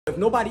If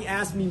nobody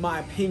asked me my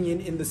opinion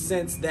in the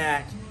sense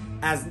that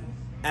as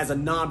a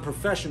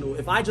non-professional,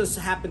 if I just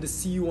happen to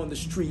see you on the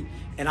street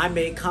and I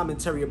made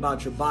commentary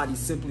about your body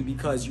simply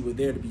because you were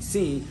there to be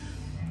seen,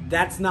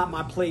 that's not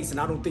my place, and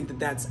I don't think that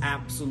that's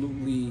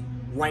absolutely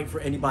right for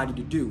anybody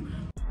to do.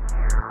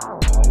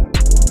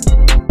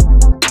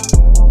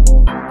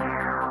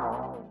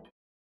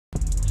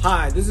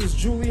 Hi, this is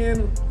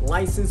Julien,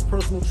 licensed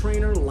personal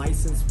trainer,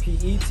 licensed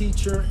PE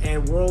teacher,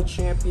 and world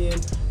champion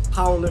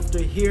powerlifter,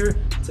 here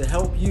to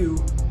help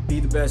you be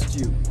the best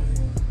you.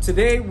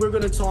 Today we're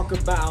going to talk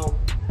about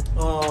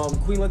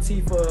Queen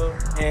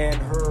Latifah and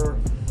her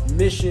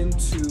mission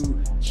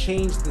to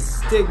change the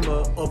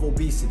stigma of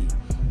obesity.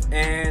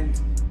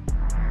 And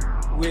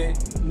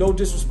with no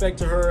disrespect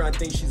to her, I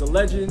think she's a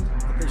legend.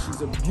 I think she's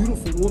a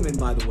beautiful woman,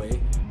 by the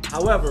way.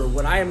 However,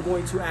 what I am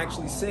going to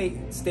actually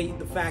state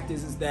the fact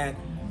is that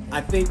I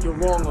think you're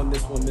wrong on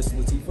this one, Miss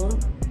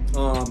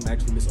Latifah.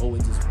 Actually, Miss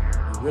Owens is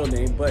her real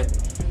name, but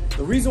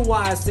the reason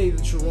why I say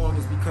that you're wrong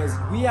is because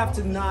we have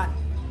to not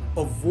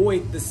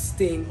avoid the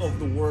sting of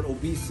the word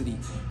obesity.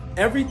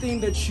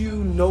 Everything that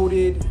you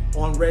noted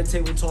on Red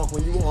Table Talk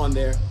when you were on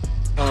there,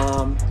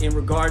 in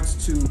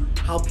regards to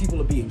how people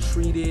are being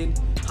treated,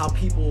 how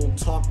people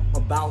talk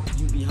about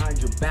you behind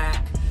your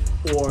back,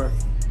 or,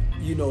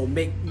 you know,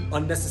 make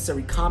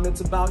unnecessary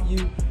comments about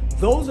you,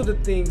 those are the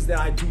things that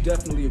I do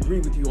definitely agree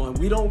with you on.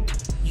 We don't,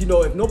 you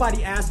know, if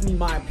nobody asked me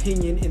my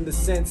opinion in the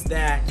sense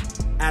that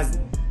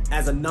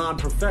as a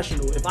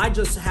non-professional, if I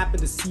just happen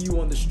to see you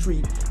on the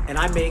street and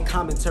I made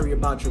commentary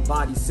about your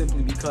body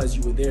simply because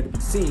you were there to be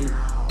seen,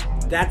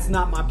 that's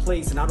not my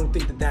place, and I don't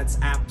think that that's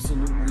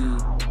absolutely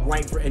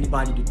right for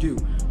anybody to do.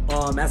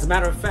 As a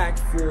matter of fact,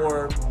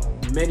 for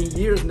many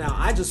years now,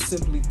 I just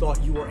simply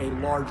thought you were a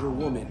larger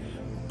woman.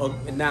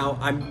 And now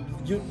I'm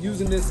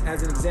using this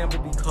as an example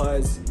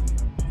because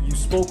you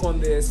spoke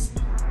on this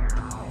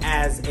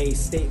as a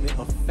statement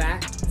of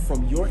fact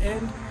from your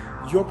end.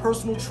 Your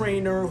personal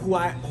trainer, who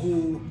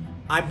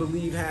I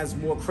believe has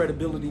more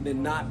credibility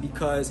than not,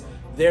 because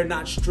they're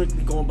not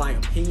strictly going by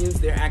opinions.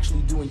 They're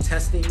actually doing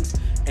testings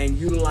and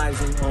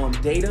utilizing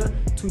data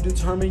to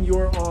determine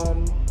your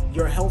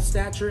health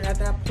stature at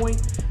that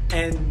point.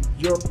 And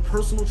your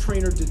personal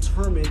trainer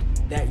determined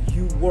that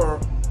you were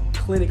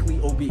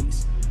clinically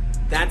obese.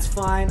 That's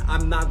fine.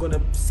 I'm not going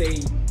to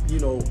say, you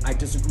know, I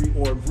disagree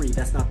or agree.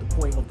 That's not the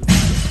point of the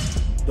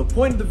video. The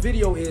point of the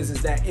video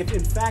is that if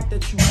in fact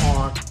that you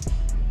are,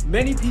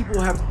 many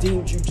people have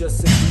deemed you just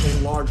simply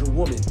a larger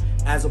woman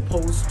as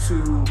opposed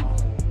to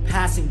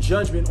passing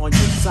judgment on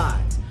your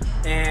sides.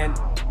 And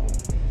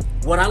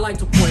what I like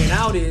to point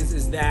out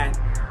is that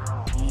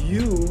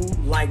you,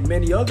 like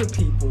many other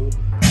people,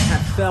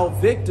 have fell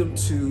victim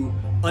to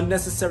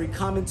unnecessary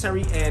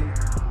commentary and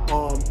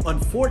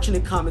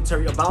unfortunate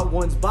commentary about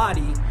one's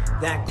body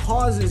that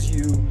causes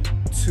you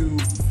to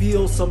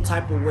feel some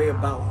type of way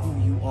about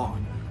who you are.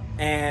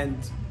 And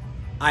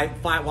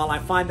while I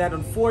find that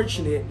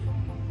unfortunate,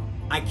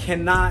 I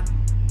cannot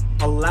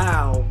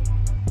allow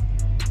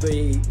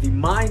the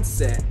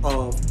mindset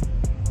of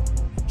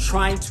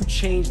trying to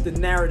change the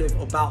narrative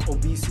about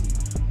obesity.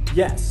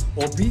 Yes,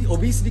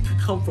 obesity could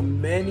come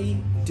from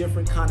many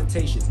different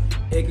connotations.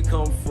 It could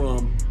come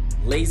from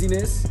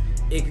laziness.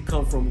 It could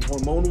come from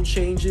hormonal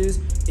changes.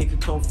 It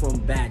could come from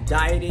bad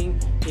dieting.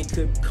 It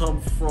could come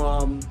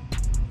from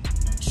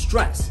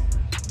stress.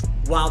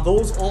 While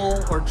those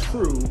all are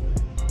true,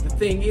 the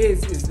thing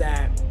is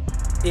that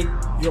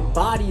your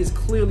body is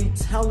clearly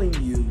telling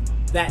you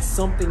that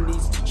something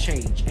needs to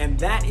change. And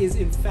that is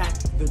in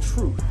fact the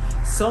truth.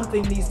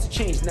 Something needs to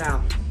change.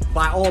 Now,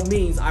 by all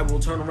means, I will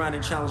turn around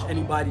and challenge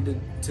anybody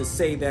to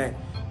say that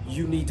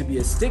you need to be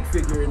a stick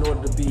figure in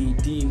order to be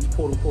deemed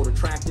quote unquote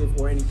attractive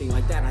or anything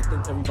like that. I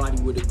think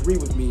everybody would agree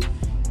with me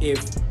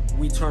if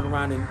we turn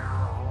around and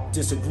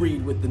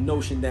disagreed with the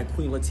notion that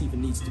Queen Latifah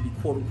needs to be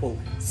quote unquote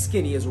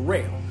skinny as a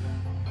rail.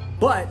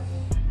 But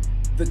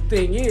the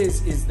thing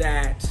is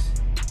that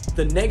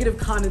the negative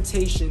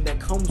connotation that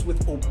comes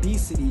with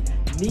obesity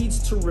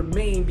needs to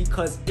remain,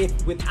 because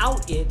if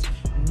without it,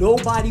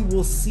 nobody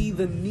will see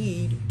the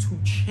need to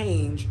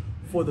change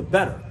for the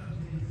better.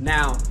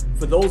 Now,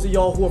 for those of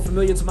y'all who are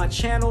familiar to my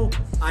channel,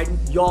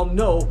 y'all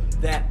know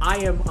that I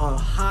am a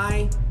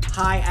high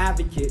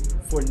advocate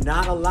for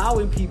not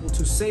allowing people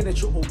to say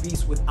that you're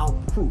obese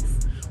without proof,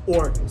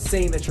 or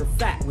saying that you're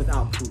fat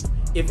without proof.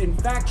 If in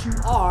fact you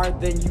are,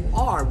 then you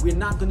are. We're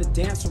not going to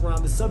dance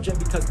around the subject,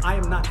 because I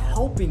am not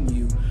helping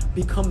you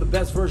become the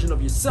best version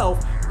of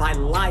yourself by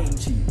lying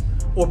to you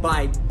or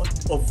by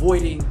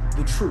avoiding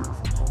the truth.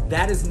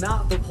 That is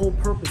not the whole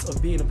purpose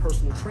of being a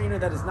personal trainer.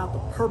 That is not the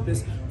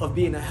purpose of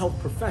being a health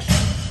professional.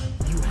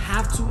 You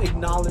have to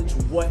acknowledge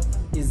what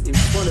is in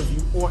front of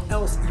you, or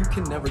else you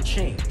can never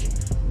change.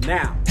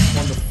 Now,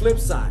 on the flip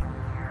side,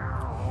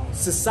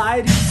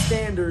 society's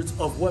standards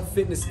of what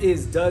fitness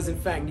is does in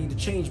fact need to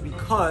change,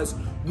 because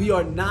we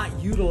are not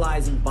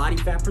utilizing body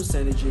fat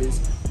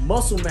percentages,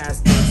 muscle mass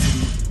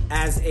density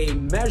as a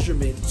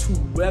measurement to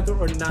whether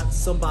or not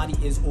somebody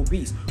is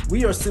obese.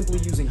 We are simply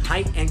using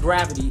height and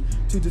gravity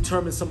to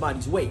determine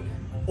somebody's weight.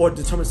 or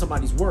determine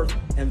somebody's worth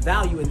and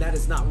value, and that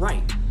is not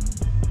right.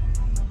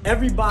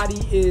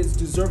 Everybody is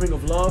deserving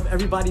of love.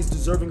 Everybody's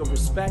deserving of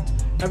respect.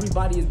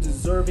 Everybody is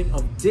deserving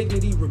of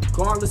dignity,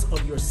 regardless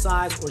of your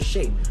size or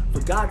shape. For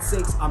God's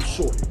sakes, I'm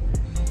short,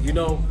 you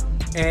know?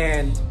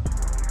 And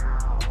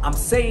I'm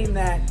saying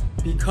that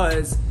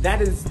because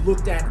that is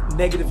looked at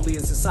negatively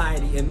in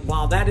society. And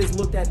while that is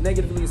looked at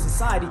negatively in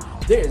society,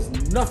 there is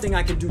nothing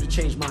I can do to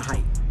change my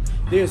height.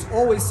 There's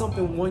always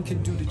something one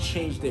can do to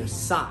change their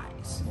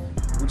size,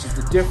 which is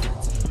the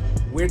difference.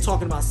 We're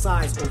talking about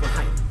size over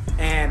height.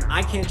 And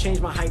I can't change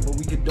my height, but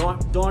we could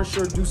darn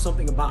sure do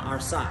something about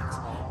our size.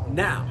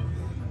 Now,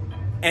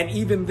 and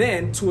even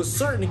then, to a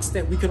certain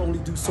extent, we can only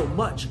do so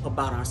much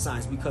about our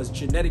size because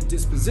genetic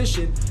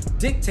disposition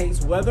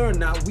dictates whether or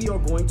not we are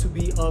going to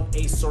be of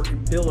a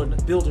certain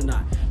build or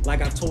not.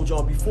 Like I've told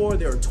y'all before,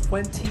 there are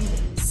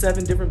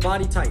 27 different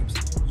body types.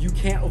 You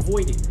can't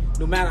avoid it.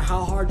 No matter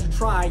how hard you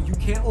try, you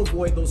can't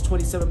avoid those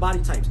 27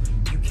 body types.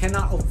 You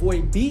cannot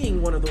avoid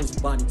being one of those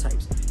body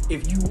types.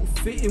 If you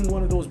fit in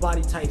one of those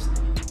body types,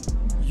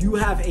 you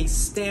have a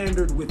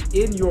standard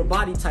within your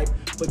body type,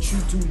 but you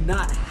do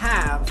not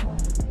have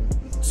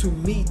to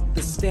meet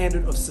the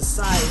standard of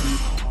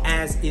society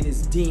as it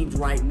is deemed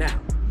right now.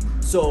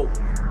 So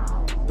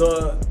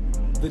the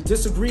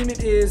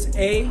disagreement is,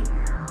 A,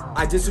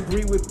 I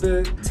disagree with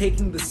the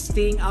taking the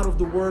sting out of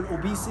the word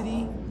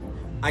obesity.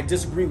 I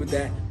disagree with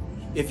that.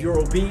 If you're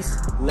obese,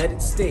 let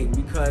it sting,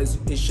 because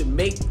it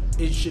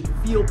should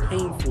feel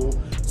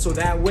painful, so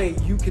that way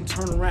you can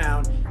turn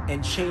around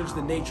and change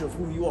the nature of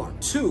who you are.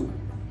 2,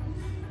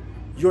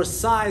 your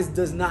size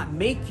does not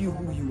make you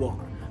who you are,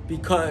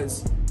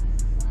 because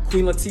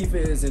Queen Latifah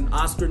is an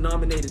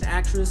Oscar-nominated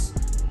actress,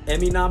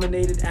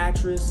 Emmy-nominated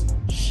actress.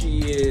 She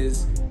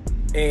is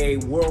a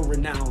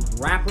world-renowned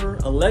rapper,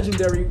 a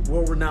legendary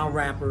world-renowned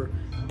rapper,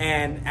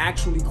 and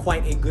actually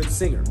quite a good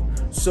singer.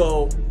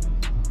 So,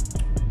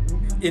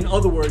 in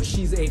other words,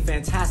 she's a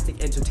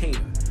fantastic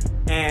entertainer.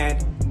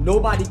 And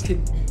nobody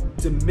can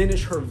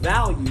diminish her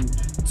value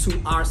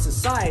to our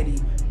society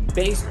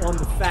based on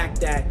the fact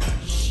that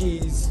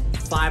she's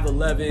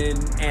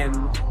 5'11"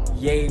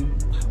 and yay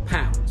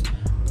pounds.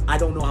 I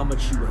don't know how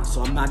much she weighs,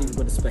 so I'm not even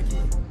going to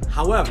speculate.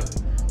 However,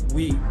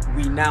 we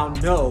now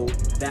know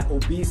that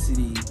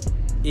obesity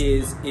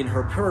is in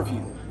her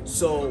purview.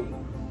 So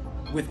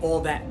with all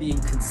that being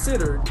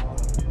considered,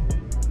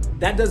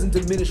 that doesn't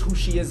diminish who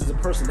she is as a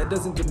person. That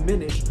doesn't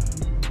diminish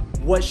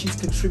what she's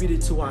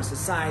contributed to our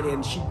society,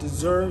 and she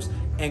deserves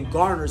and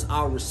garners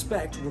our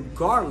respect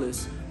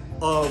regardless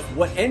of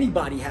what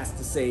anybody has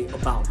to say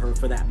about her,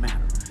 for that matter.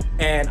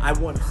 And I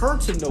want her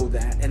to know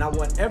that, and I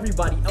want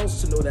everybody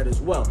else to know that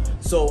as well.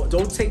 So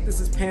don't take this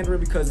as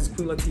pandering because it's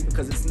Queen Latifah,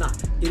 because it's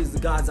not. It is the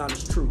God's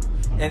honest truth.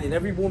 And in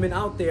every woman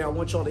out there, I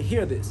want y'all to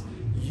hear this.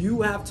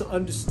 You have to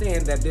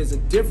understand that there's a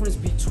difference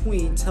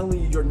between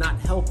telling you you're not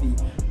healthy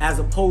as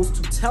opposed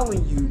to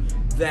telling you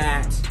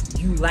that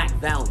you lack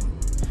value.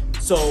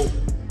 So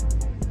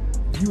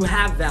you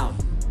have value.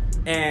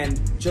 And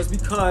just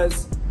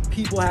because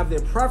people have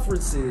their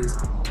preferences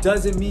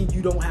doesn't mean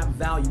you don't have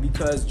value,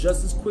 because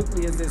just as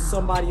quickly as there's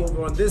somebody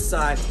over on this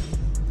side,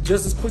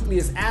 just as quickly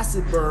as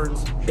acid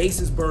burns,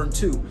 bases burn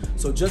too.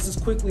 So just as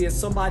quickly as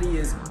somebody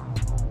is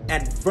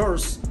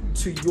adverse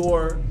to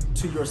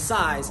your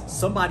size,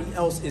 somebody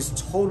else is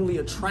totally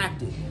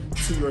attracted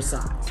to your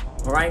size.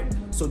 All right?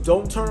 So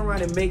don't turn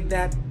around and make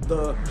that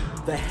the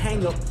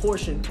hang up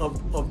portion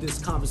of this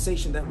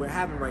conversation that we're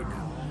having right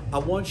now. I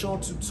want y'all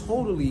to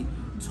totally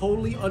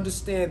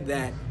understand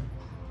that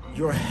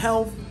your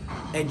health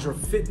and your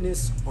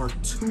fitness are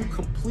two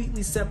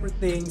completely separate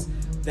things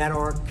that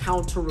are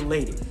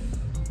counter-related.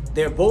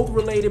 They're both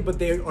related, but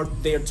they're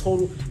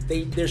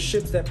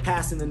ships that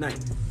pass in the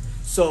night.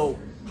 So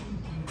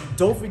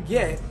don't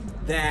forget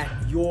that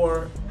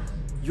your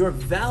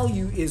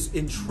value is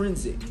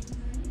intrinsic.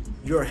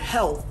 Your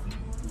health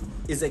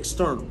is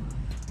external.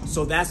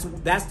 So that's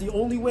the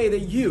only way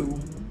that you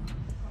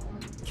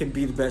can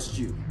be the best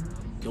you.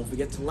 Don't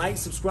forget to like,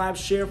 subscribe,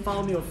 share,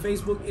 follow me on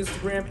Facebook,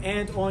 Instagram,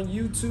 and on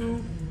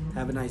YouTube.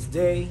 Have a nice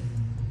day.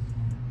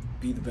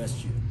 Be the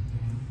best you.